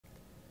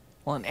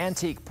Well, an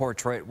antique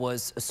portrait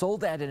was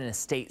sold at an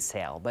estate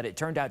sale, but it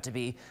turned out to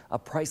be a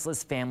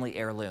priceless family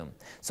heirloom.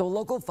 So a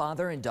local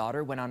father and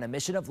daughter went on a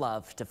mission of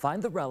love to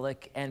find the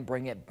relic and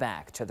bring it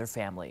back to their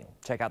family.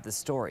 Check out this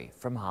story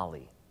from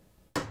Holly.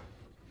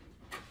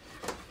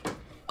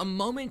 A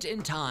moment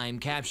in time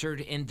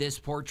captured in this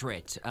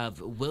portrait of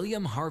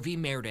William Harvey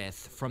Meredith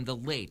from the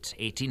late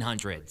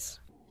 1800s.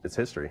 It's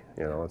history,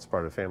 you know, it's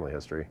part of family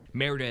history.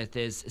 Meredith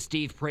is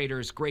Steve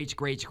Prater's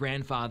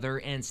great-great-grandfather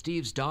and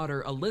Steve's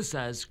daughter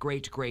Alyssa's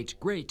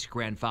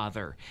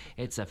great-great-great-grandfather.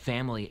 It's a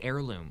family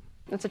heirloom.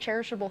 It's a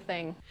cherishable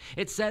thing.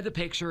 It's said a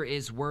picture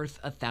is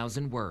worth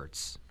 1,000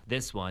 words.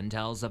 This one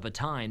tells of a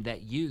time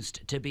that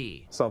used to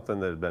be. Something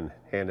that had been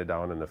handed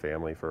down in the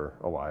family for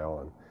a while,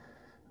 and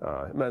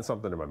it meant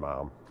something to my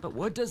mom. But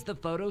what does the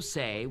photo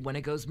say when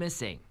it goes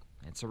missing?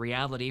 It's a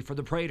reality for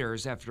the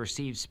Praters after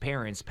Steve's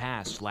parents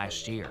passed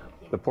last year.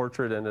 The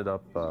portrait ended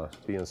up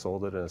being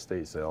sold at an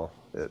estate sale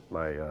at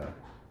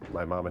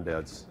my mom and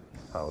dad's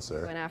house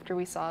there. And after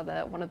we saw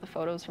that one of the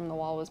photos from the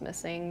wall was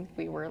missing,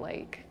 we were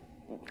like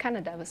kind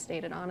of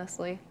devastated,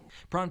 honestly.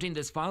 Prompting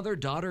this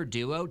father-daughter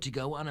duo to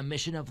go on a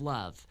mission of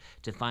love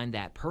to find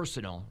that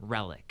personal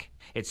relic.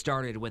 It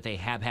started with a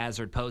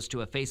haphazard post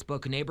to a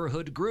Facebook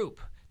neighborhood group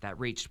that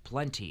reached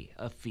plenty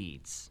of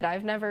feeds.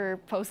 I've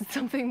never posted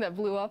something that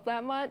blew up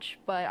that much,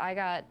 but I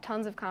got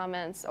tons of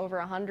comments, over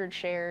 100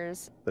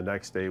 shares. The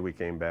next day we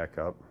came back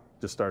up,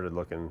 just started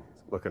looking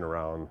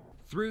around.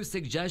 Through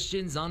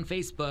suggestions on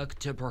Facebook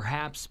to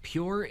perhaps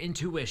pure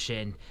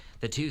intuition,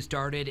 the two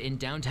started in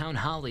downtown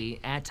Holly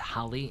at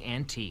Holly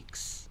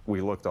Antiques. We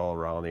looked all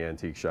around the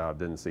antique shop,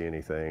 didn't see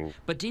anything.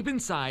 But deep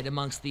inside,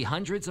 amongst the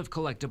hundreds of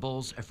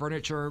collectibles,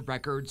 furniture,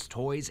 records,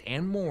 toys,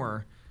 and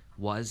more,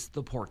 was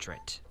the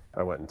portrait.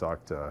 I went and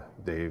talked to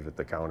Dave at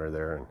the counter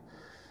there,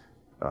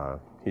 and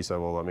he said,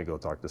 well, let me go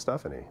talk to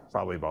Stephanie.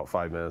 Probably about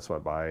 5 minutes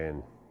went by,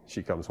 and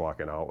she comes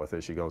walking out with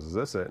it. She goes, is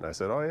this it? And I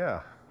said, oh, yeah.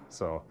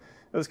 So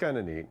it was kind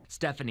of neat.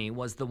 Stephanie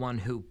was the one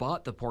who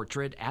bought the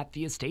portrait at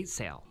the estate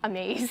sale.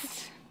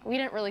 Amazed. We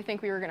didn't really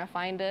think we were going to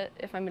find it,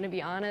 if I'm going to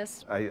be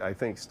honest. I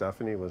think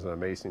Stephanie was an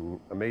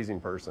amazing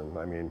person.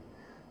 I mean,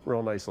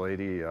 real nice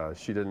lady.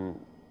 She didn't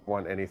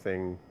want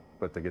anything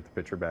but to get the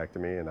picture back to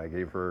me, and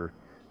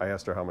I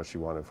asked her how much she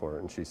wanted for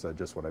it, and she said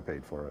just what I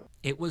paid for it.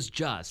 It was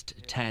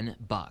just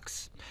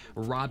 $10.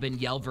 Robin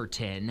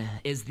Yelverton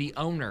is the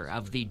owner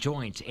of the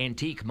joint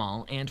antique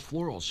mall and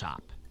floral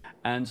shop.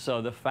 And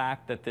so the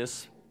fact that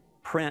this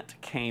print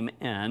came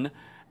in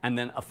and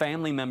then a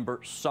family member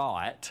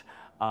saw it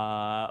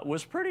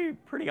was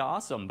pretty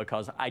awesome,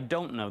 because I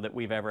don't know that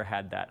we've ever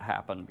had that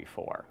happen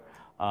before.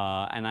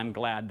 And I'm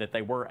glad that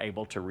they were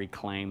able to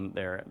reclaim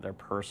their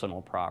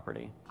personal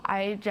property.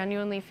 I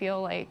genuinely feel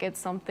like it's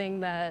something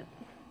that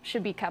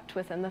should be kept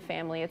within the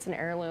family. It's an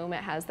heirloom.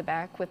 It has the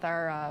back with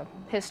our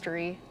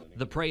history.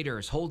 The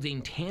Praters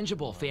holding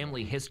tangible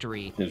family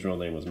history. His real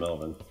name was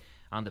Melvin.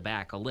 On the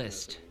back, a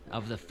list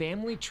of the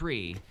family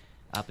tree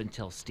up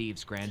until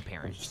Steve's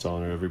grandparents. Just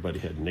telling her everybody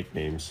had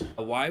nicknames.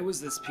 Why was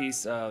this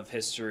piece of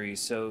history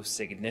so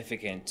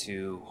significant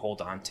to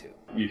hold on to?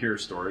 You hear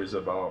stories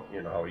about,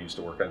 you know, how he used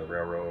to work on the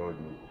railroad,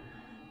 and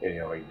you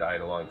know, he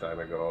died a long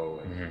time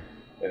ago, and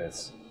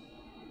it's,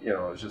 you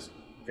know, it's just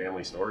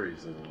family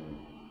stories and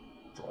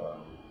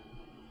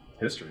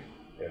history.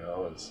 You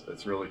know,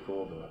 it's really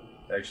cool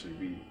to actually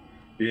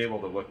be able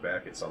to look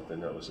back at something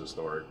that was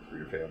historic for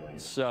your family.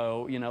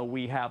 So, you know,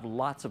 we have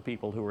lots of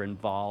people who are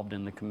involved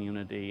in the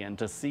community, and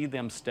to see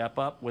them step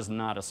up was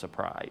not a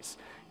surprise.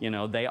 You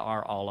know, they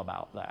are all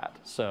about that.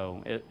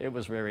 So it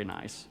was very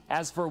nice.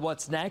 As for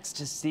what's next,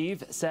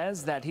 Steve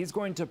says that he's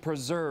going to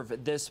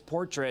preserve this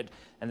portrait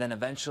and then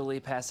eventually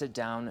pass it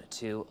down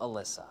to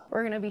Alyssa.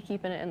 We're going to be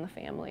keeping it in the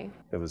family.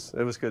 It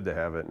was good to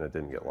have it, and it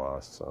didn't get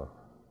lost, so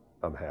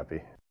I'm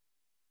happy.